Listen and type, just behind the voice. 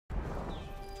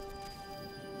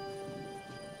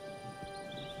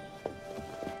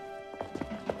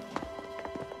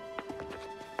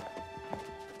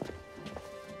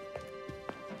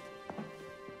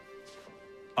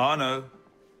Arno.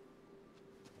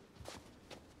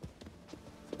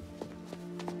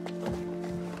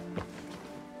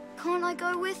 Can't I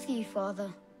go with you,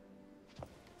 Father?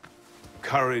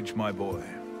 Courage, my boy.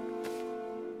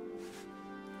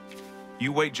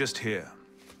 You wait just here.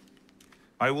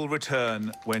 I will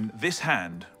return when this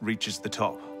hand reaches the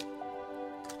top.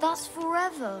 That's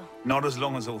forever. Not as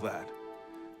long as all that.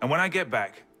 And when I get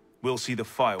back, we'll see the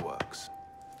fireworks.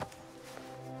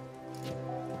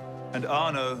 And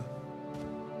Arno,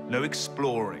 no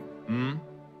exploring, hmm?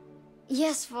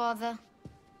 Yes, Father.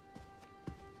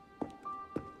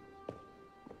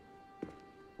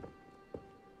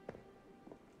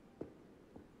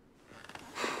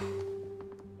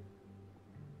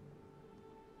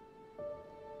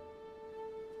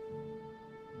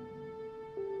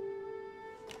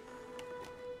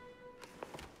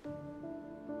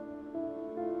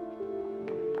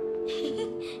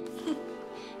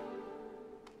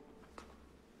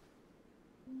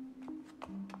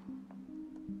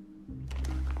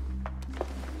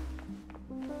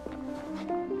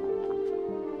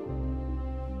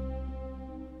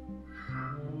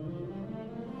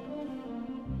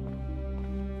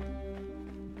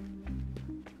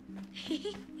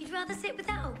 You'd rather sit with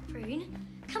that old prune?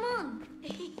 Come on.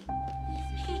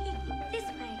 This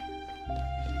way.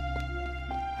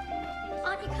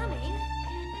 Aren't you coming?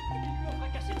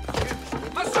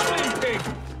 A suckling pig!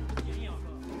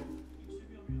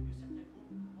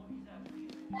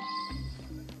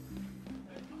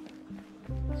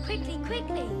 Quickly,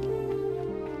 quickly.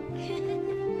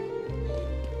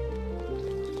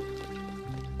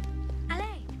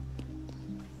 Allez.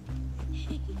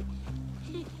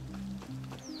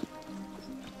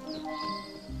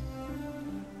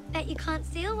 Bet you can't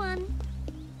steal one.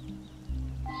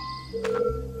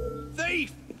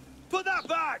 Thief! Put that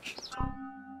back!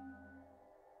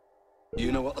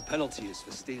 You know what the penalty is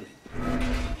for stealing?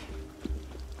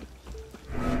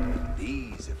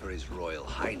 These are for His Royal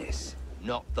Highness,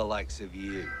 not the likes of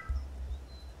you.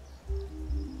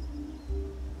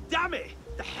 Damn it!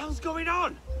 The hell's going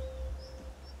on?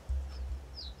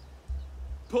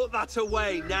 Put that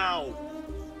away now!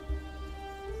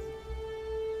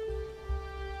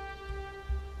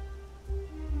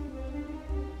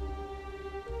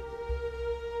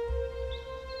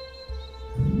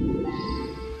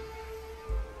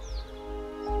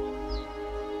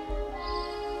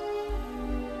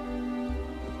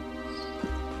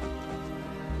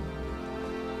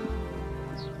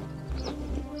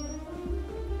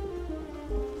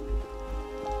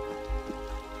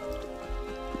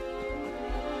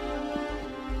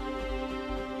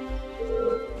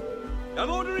 I'm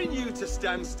ordering you to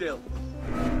stand still.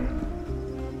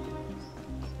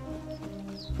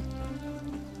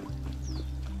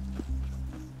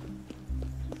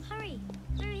 Hurry,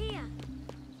 through here.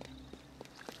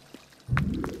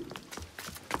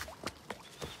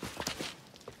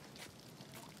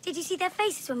 Did you see their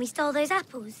faces when we stole those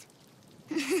apples?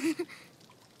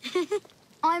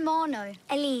 I'm Arno.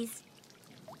 Elise.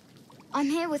 I'm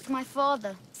here with my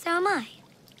father. So am I.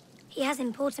 He has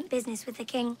important business with the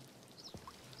king.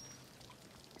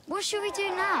 What should we do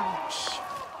now? Shh.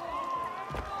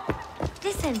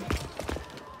 Listen.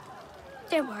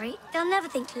 Don't worry, they'll never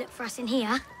think to look for us in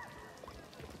here.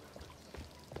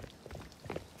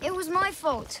 It was my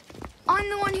fault. I'm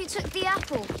the one who took the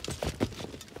apple.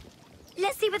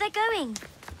 Let's see where they're going.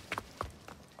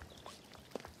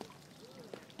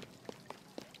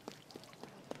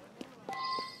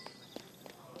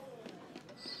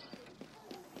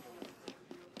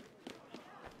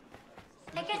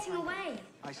 They're getting away.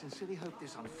 I sincerely hope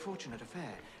this unfortunate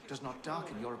affair does not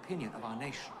darken your opinion of our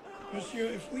nation. Monsieur,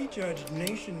 if we judge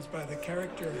nations by the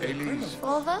character of their Elise. criminals,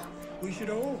 Father? we should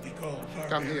all be called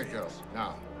Come here, barbarians. girls,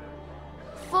 now.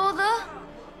 Father?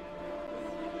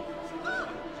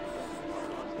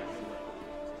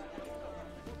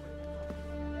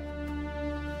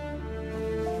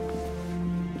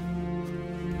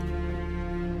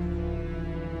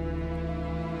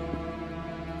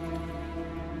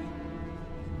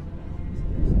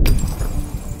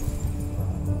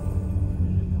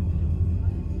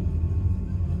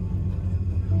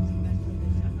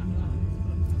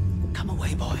 Come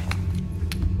away, boy.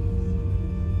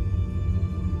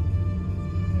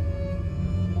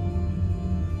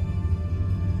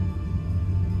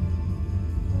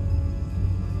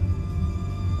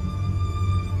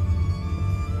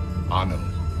 Arno.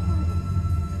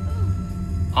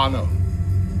 Arno.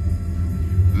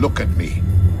 Look at me.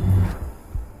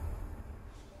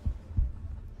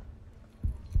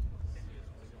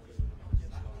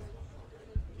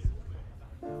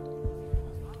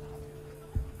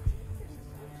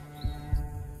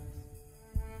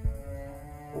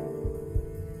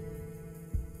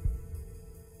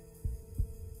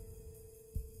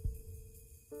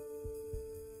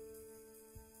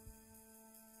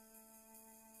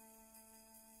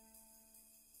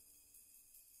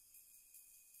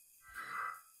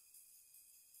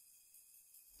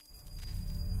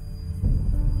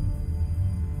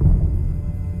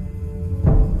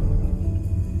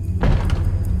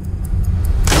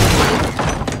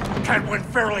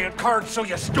 your cards so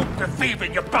you stoop to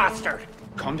thieving, you bastard!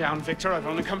 Calm down, Victor. I've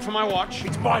only come for my watch.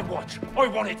 It's my watch. I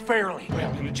want it fairly.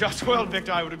 Well, in a just world,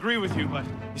 Victor, I would agree with you, but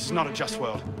this is not a just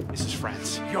world. This is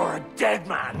France. You're a dead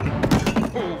man.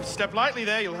 Oh, step lightly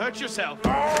there. You'll hurt yourself.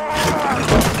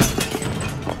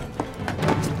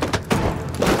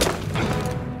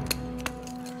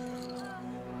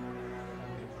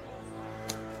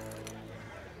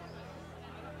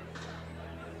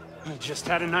 I just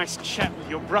had a nice chat with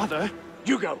your brother.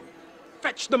 Hugo,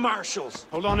 fetch the marshals.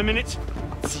 Hold on a minute.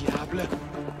 Diable.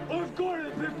 I've got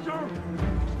it, Victor. I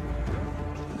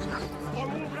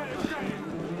won't let it get.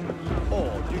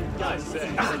 Oh, you guys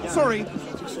say. Sorry.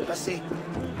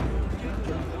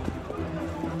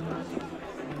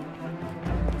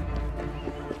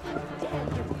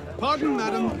 Pardon,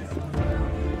 madam.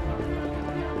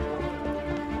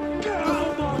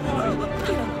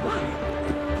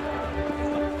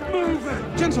 Move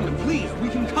it! Gentlemen, please, we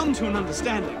can come to an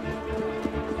understanding.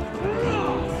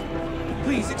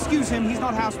 Please, excuse him, he's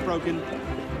not housebroken.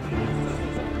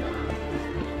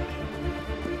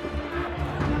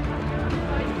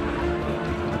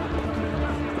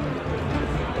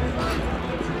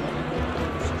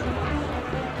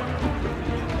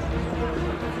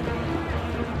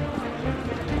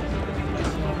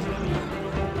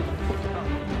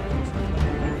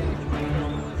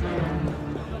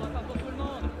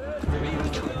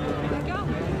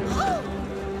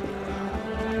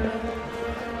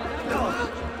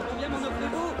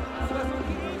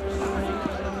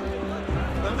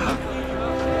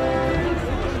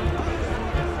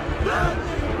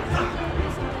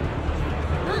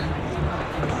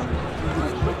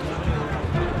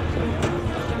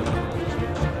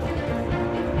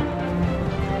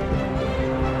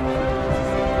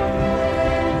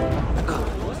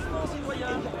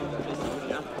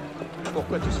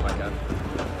 Pourquoi tu seras calme?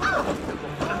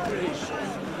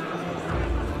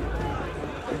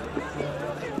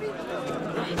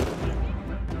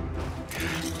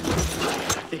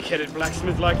 Thick-headed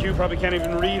blacksmith like you probably can't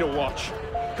even read a watch.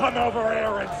 Come over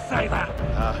here and say that.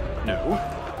 No.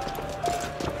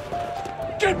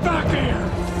 Get back here!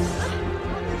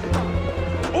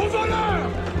 Au voleur!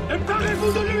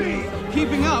 Emparez-vous de lui!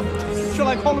 Keeping up? Shall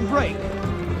I call a break?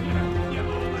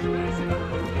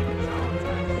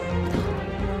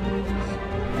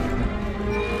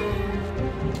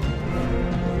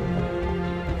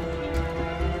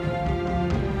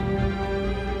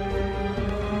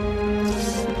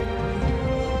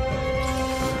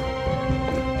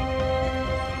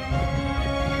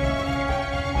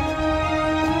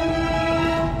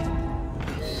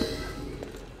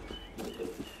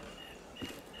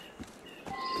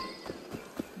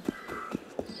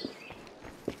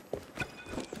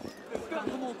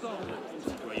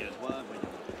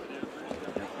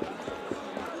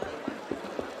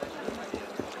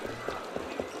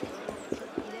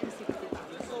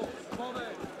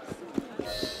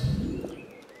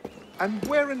 And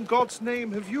where in God's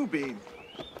name have you been?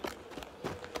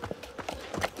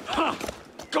 Ha!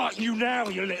 Got you now,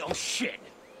 you little shit!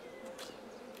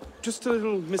 Just a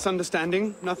little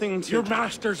misunderstanding. Nothing to... Your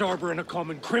master's harboring a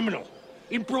common criminal.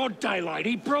 In broad daylight,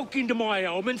 he broke into my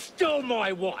home and stole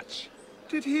my watch.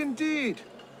 Did he indeed?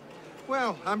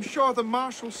 Well, I'm sure the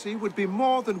Marshalsea would be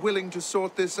more than willing to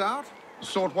sort this out.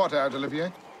 Sort what out,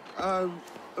 Olivier? A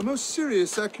most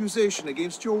serious accusation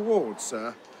against your ward,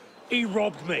 sir. He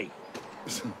robbed me.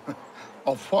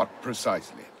 Of what,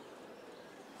 precisely?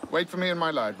 Wait for me in my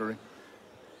library.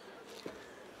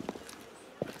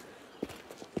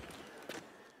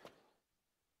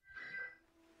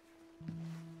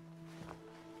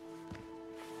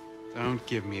 Don't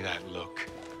give me that look.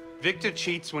 Victor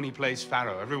cheats when he plays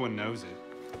Pharaoh. Everyone knows it.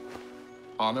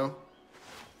 Arno?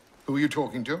 Who are you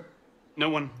talking to?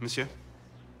 No one, monsieur.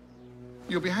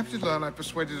 You'll be happy to learn I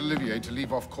persuaded Olivier to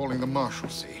leave off calling the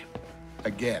Marshalsea.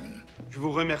 Again. Je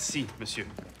vous remercie, monsieur.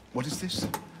 What is this?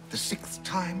 The 6th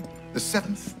time? The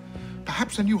 7th?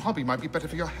 Perhaps a new hobby might be better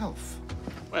for your health.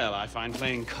 Well, I find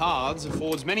playing cards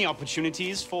affords many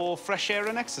opportunities for fresh air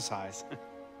and exercise.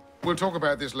 We'll talk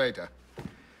about this later.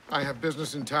 I have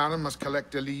business in town and must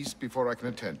collect Elise before I can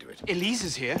attend to it. Elise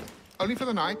is here. Only for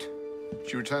the night.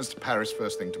 She returns to Paris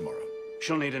first thing tomorrow.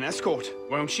 She'll need an escort,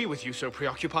 won't she, with you so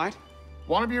preoccupied?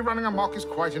 One of you running amok is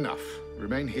quite enough.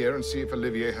 Remain here and see if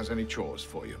Olivier has any chores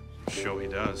for you. Sure he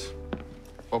does.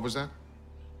 What was that?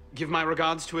 Give my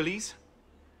regards to Elise.